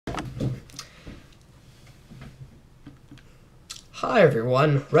Hi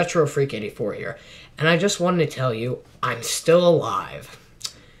everyone, RetroFreak84 here, and I just wanted to tell you I'm still alive.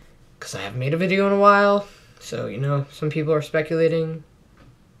 Because I haven't made a video in a while, so, you know, some people are speculating.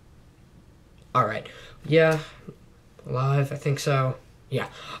 Alright, yeah, alive, I think so. Yeah,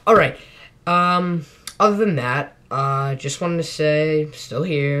 alright, other than that, just wanted to say, still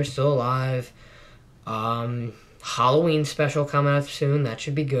here, still alive. Halloween special coming up soon, that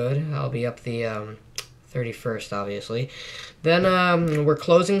should be good. I'll be up the, 31st, obviously. Then we're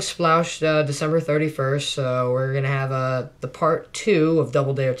closing Sploush December 31st, so we're going to have the part 2 of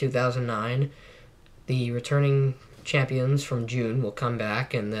Double Dare 2009. The returning champions from June will come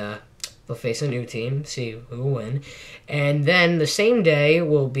back, and they'll face a new team, see who will win. And then the same day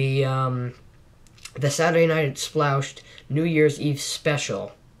will be the Saturday Night Sploushed New Year's Eve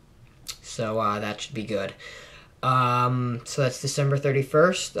special. So that should be good. So that's December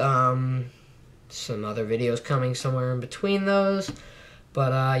 31st. Some other videos coming somewhere in between those.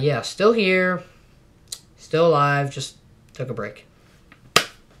 But, yeah, still here. Still alive. Just took a break.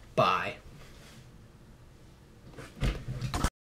 Bye.